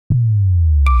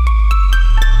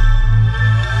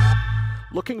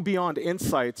Looking beyond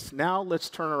insights, now let's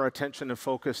turn our attention and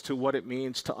focus to what it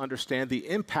means to understand the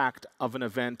impact of an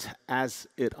event as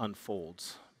it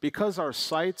unfolds. Because our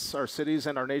sites, our cities,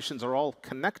 and our nations are all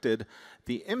connected,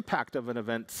 the impact of an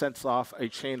event sets off a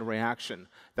chain reaction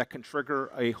that can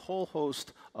trigger a whole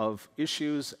host of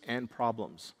issues and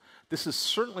problems. This is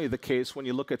certainly the case when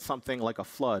you look at something like a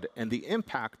flood, and the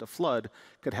impact a flood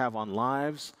could have on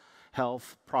lives,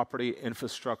 health, property,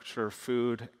 infrastructure,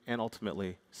 food, and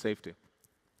ultimately safety.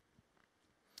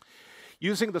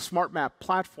 Using the SmartMap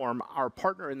platform, our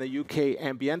partner in the UK,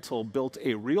 Ambiental, built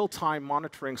a real-time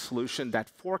monitoring solution that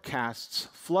forecasts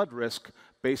flood risk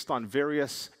based on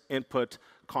various input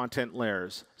content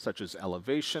layers, such as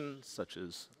elevation, such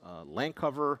as land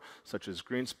cover, such as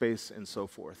green space, and so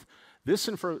forth.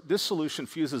 This solution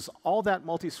fuses all that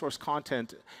multi-source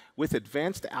content with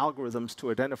advanced algorithms to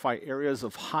identify areas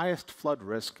of highest flood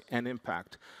risk and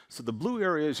impact. So the blue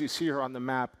areas you see here on the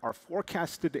map are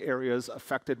forecasted areas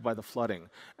affected by the flooding.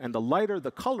 And the lighter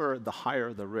the color, the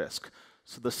higher the risk.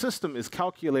 So the system is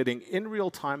calculating in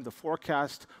real time the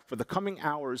forecast for the coming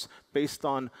hours based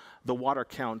on the water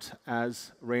count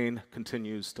as rain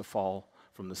continues to fall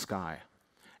from the sky.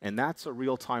 And that's a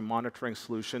real-time monitoring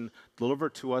solution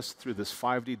delivered to us through this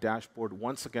 5D dashboard,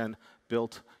 once again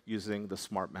built using the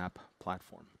SmartMap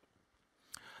platform.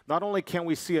 Not only can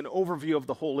we see an overview of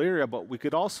the whole area, but we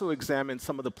could also examine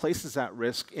some of the places at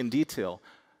risk in detail.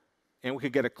 And we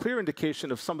could get a clear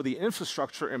indication of some of the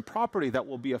infrastructure and property that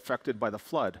will be affected by the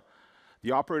flood.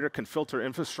 The operator can filter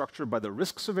infrastructure by the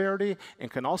risk severity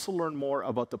and can also learn more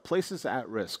about the places at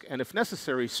risk. And if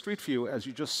necessary, Street View, as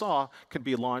you just saw, can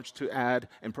be launched to add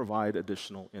and provide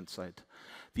additional insight.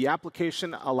 The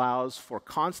application allows for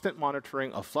constant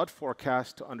monitoring of flood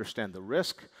forecast to understand the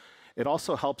risk. It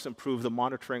also helps improve the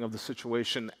monitoring of the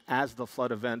situation as the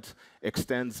flood event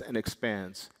extends and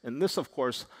expands. And this, of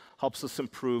course, helps us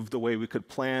improve the way we could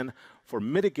plan for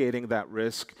mitigating that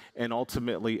risk and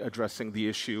ultimately addressing the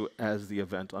issue as the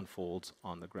event unfolds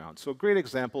on the ground. So a great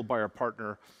example by our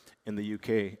partner in the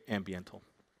UK, Ambiental.